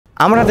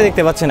আমরা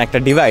দেখতে পাচ্ছেন একটা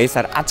ডিভাইস,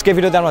 আর আজকে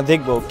ভিডিওতে আমরা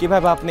দেখব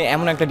কিভাবে আপনি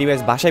এমন একটা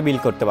ডিভাইস বাসায়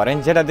বিল্ড করতে পারেন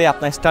যেটা দিয়ে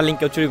আপনার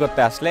স্টারলিংকে চুরি করতে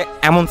আসলে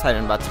এমন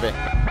সাইরেন বাজবে।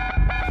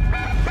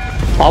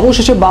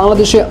 অবশেষে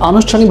বাংলাদেশে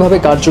আনুষ্ঠানিকভাবে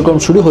কার্যক্রম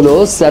শুরু হলো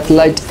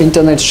স্যাটেলাইট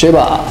ইন্টারনেট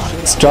সেবা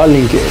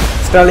স্টারলিংকের।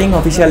 স্টারলিংক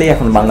অফিশিয়ালি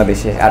এখন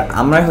বাংলাদেশে, আর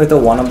আমরাই হয়তো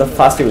one of the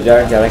first user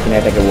যারা কিনা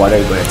এটাকে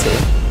অর্ডার করেছে।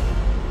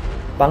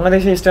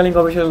 বাংলাদেশে স্টারলিংক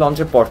অফিশিয়াল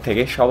লঞ্চের পর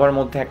থেকে সবার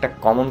মধ্যে একটা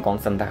কমন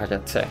কনসার্ন দেখা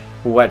যাচ্ছে,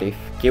 হোয়াট ইফ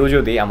কেউ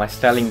যদি আমার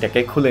স্টারলিংকটাকে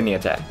খুলে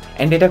নিয়ে যায়।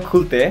 অ্যান্ড এটা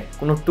খুলতে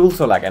কোনো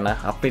টুলসও লাগে না,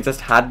 আপনি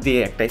জাস্ট হাত দিয়ে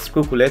একটা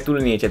স্ক্রু খুলে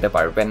তুলে নিয়ে যেতে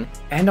পারবেন।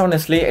 অ্যান্ড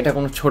অনেস্টলি এটা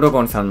কোনো ছোট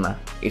কনসার্ন না,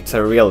 ইটস আ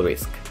রিয়েল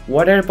রিস্ক।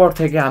 ওয়ার্ডের পর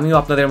থেকে আমিও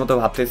আপনাদের মতো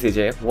ভাবতেছি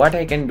যে what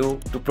I can do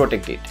to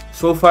protect it.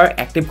 So far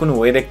active কোনো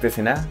ওয়ে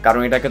দেখতেছি না,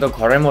 কারণ এটাকে তো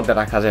ঘরের মধ্যে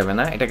রাখা যাবে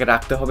না, এটাকে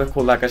রাখতে হবে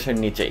খোলা আকাশের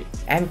নিচেই।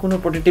 অ্যান্ড কোনো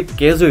প্রোটেক্টিভ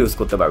কেজও ইউজ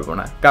করতে পারবো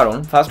না, কারণ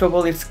first of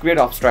all it's create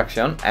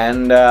obstruction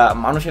and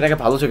মানুষ এটাকে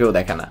ভালো চোখেও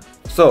দেখে না।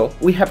 So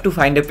we have to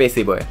find a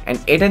passive way. And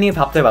এটা নিয়ে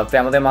ভাবতে ভাবতে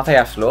আমাদের মাথায়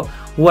আসলো,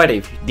 হোয়াট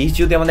ইফ ডিশ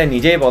যদি আমাদের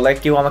নিজেই বলে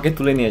কেউ আমাকে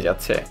তুলে নিয়ে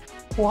যাচ্ছে।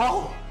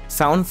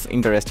 Sounds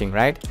interesting,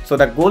 right? So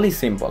the goal is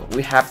simple.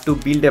 We have to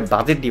build a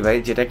budget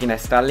device যেটা কিনা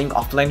স্টারলিংক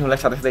অফলাইন হলে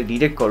সাথে সাথে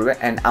ডিটেক্ট করবে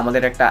এন্ড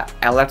আমাদের একটা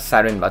অ্যালার্ট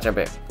সাইরেন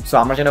বাজাবে। সো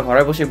আমরা যেন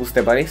ঘরে বসে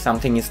বুঝতে পারি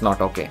something is not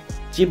okay.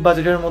 Chip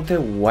বাজেটের মধ্যে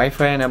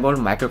ওয়াইফাই এনেবল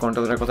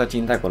মাইক্রোকন্ট্রোলারের কথা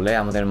চিন্তা করলে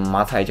আমাদের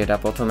মাথায় যেটা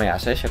প্রথমে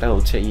আসে সেটা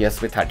হচ্ছে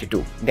ESP32।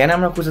 দেন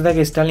আমরা খুঁজে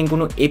থাকি স্টারলিংক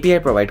কোনো এপিআই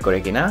প্রোভাইড করে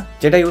কিনা,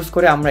 যেটা ইউজ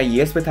করে আমরা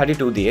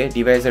ESP32 দিয়ে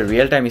ডিভাইসের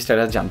রিয়েল টাইম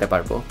স্ট্যাটাস জানতে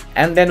পারবো।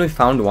 And then we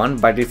found one,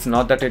 but it's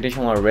not the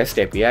traditional REST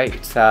API,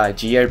 it's a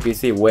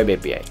gRPC web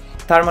API।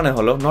 তার মানে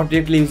হলো not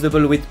directly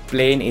usable with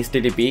plane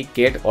HTTP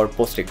gate or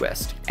post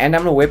request. And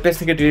আমরা web page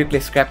থেকে directly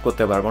scrap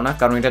করতে পারবো না,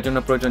 কারণ এটার জন্য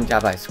প্রয়োজন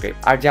জাভাস্ক্রিপ্ট,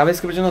 আর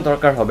জাভাস্ক্রিপ্টের জন্য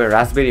দরকার হবে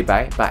রাসবেরি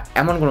পাই বা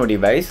এমন কোনো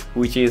device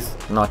which is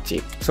not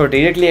chip. So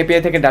directly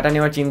API থেকে ডাটা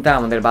নেওয়ার চিন্তা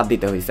আমাদের বাদ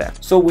দিতে হয়েছে।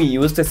 So we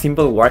used a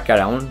simple work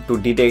around to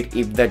detect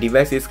if the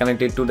device is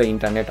connected to the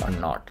internet or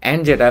not,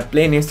 and যেটা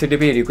প্লেন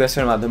HTTP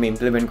রিকোয়েস্টের মাধ্যমে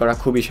implement করা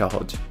খুবই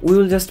সহজ। We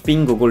will just ping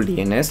Google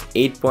DNS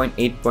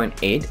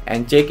 8.8.8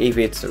 and check if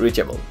it's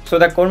reachable. So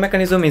the core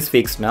mechanism is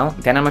fixed now.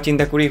 Then আমরা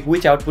চিন্তা করি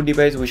which output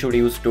device we should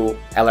use to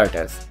alert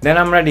us. Then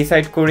আমরা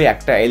decide করি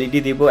একটা LED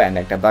দিব and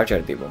একটা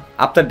buzzer দিব.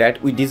 After that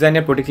we design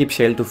a protective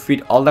shell to fit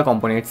all the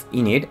components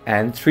in it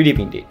and 3D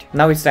print it.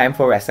 Now it's time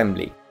for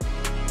assembly.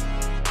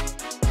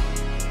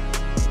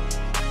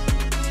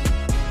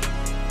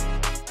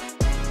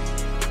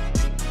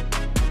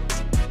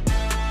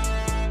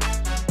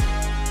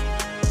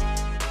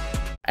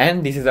 And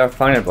this is our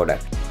final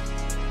product.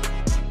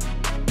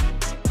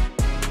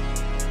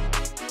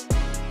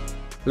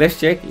 Let's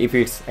check if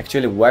it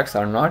actually works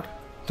or not.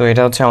 তো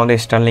এটা হচ্ছে আমাদের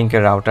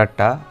স্টারলিংকের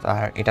রাউটারটা,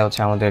 আর এটা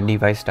হচ্ছে আমাদের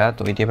ডিভাইসটা।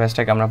 তো এই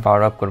ডিভাইসটাকে আমরা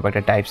পাওয়ার আপ করবো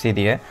একটা টাইপ সি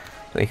দিয়ে।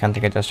 তো এখান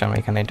থেকে জাস্ট আমরা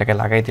এখানে এটাকে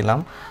লাগাই দিলাম।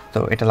 তো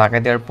এটা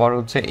লাগাই দেওয়ার পর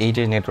হচ্ছে এই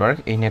যে নেটওয়ার্ক,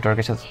 এই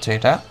নেটওয়ার্কের সাথে হচ্ছে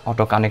এটা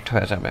অটো কানেক্ট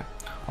হয়ে যাবে।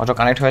 অটো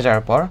কানেক্ট হয়ে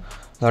যাওয়ার পর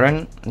ধরেন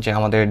যে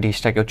আমাদের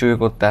ডিশটা কেউ চুরি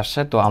করতে আসছে,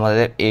 তো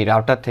আমাদের এই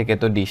রাউটার থেকে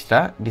তো ডিশটা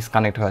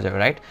ডিসকানেক্ট হয়ে যাবে,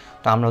 রাইট?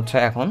 তো আমরা হচ্ছে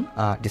এখন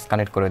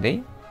ডিসকানেক্ট করে দিই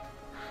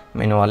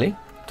ম্যানুয়ালি।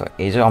 তো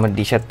এই যে আমার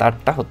ডিশের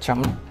তারটা হচ্ছে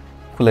আমরা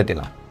খুলে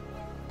দিলাম,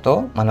 তো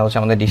মানে হচ্ছে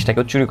আমাদের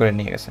ডিশটাকেও চুরি করে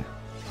নিয়ে গেছে।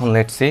 এখন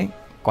লেটস সি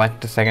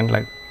কয়েকটা সেকেন্ড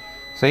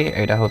লাগছে,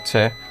 এটা হচ্ছে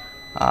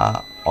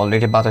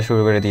অলরেডি বাজা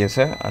শুরু করে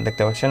দিয়েছে,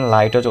 দেখতে পাচ্ছেন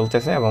লাইটও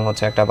চলতেছে এবং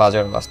হচ্ছে একটা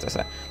বাজার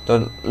বাজতেছে। তো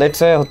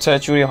লেটসে হচ্ছে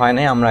চুরি হয়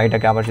নাই। আমরা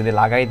এটাকে আবার যদি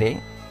লাগাই দিই,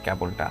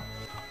 কেবলটা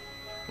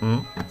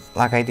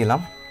লাগাই দিলাম,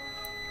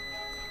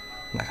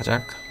 দেখা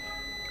যাক।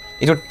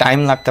 একটু টাইম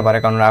লাগতে পারে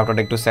কারণ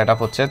রাউটারটা একটু সেট আপ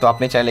হচ্ছে। তো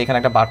আপনি চাইলে এখানে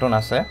একটা বাটন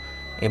আছে,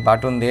 এই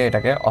বাটন দিয়ে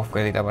এটাকে অফ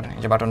করে দিতে পারেন।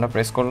 এই যে বাটনটা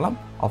প্রেস করলাম,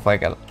 অফ হয়ে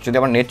গেল। যদি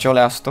আবার নেট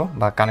চলে আসতো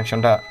বা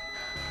কানেকশনটা,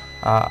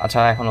 আচ্ছা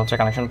এখন হচ্ছে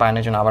কানেকশন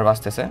পাওয়ার জন্য আবার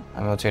বাঁচতেছে,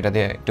 আমি হচ্ছে এটা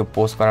দিয়ে একটু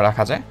পোস্ট করে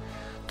রাখা যায়।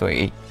 তো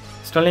এই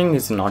স্টারলিংক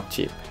ইজ নট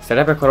চিপ,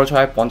 সেটআপে খরচ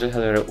হয়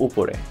 50,000-এর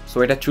উপরে। সো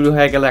এটা চুরি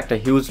হয়ে গেল একটা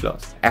হিউজ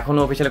লস। এখনও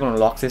অফিসিয়ালি কোনো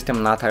লক সিস্টেম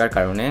না থাকার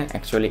কারণে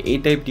অ্যাকচুয়ালি এই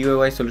টাইপ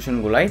DIY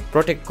সলিউশনগুলাই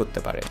প্রোটেক্ট করতে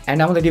পারে। অ্যান্ড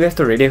আমাদের ডিভাইস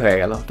তো রেডি হয়ে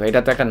গেল, তো এটা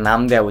তো একটা নাম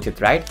দেওয়া উচিত,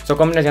 রাইট? সো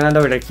কমেন্টে জানা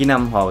দাও এটার কী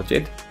নাম হওয়া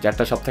উচিত।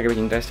 যারটা সব থেকে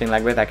বেশি ইন্টারেস্টিং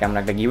লাগবে তাকে আমরা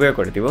একটা গিভওয়ে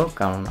করে দিব,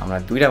 কারণ আমরা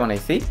 2টা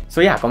বানাইছি। সো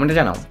কমেন্টে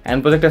জানাও। অ্যান্ড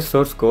প্রজেক্টের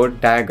source code,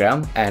 diagram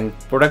and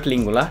product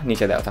লিঙ্কগুলো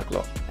নিচে দেওয়া থাকলো।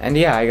 And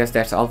I guess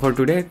that's all for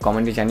today.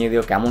 কমেন্টে জানিয়ে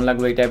দিও কেমন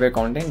লাগলো এই টাইপের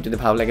কন্টেন্ট। যদি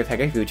ভালো লাগে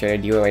থাকে ফিউচারে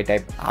DIY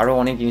টাইপ আরও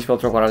অনেক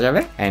জিনিসপত্র করা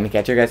যাবে। And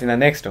catch you guys in the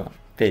next one.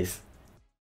 Peace.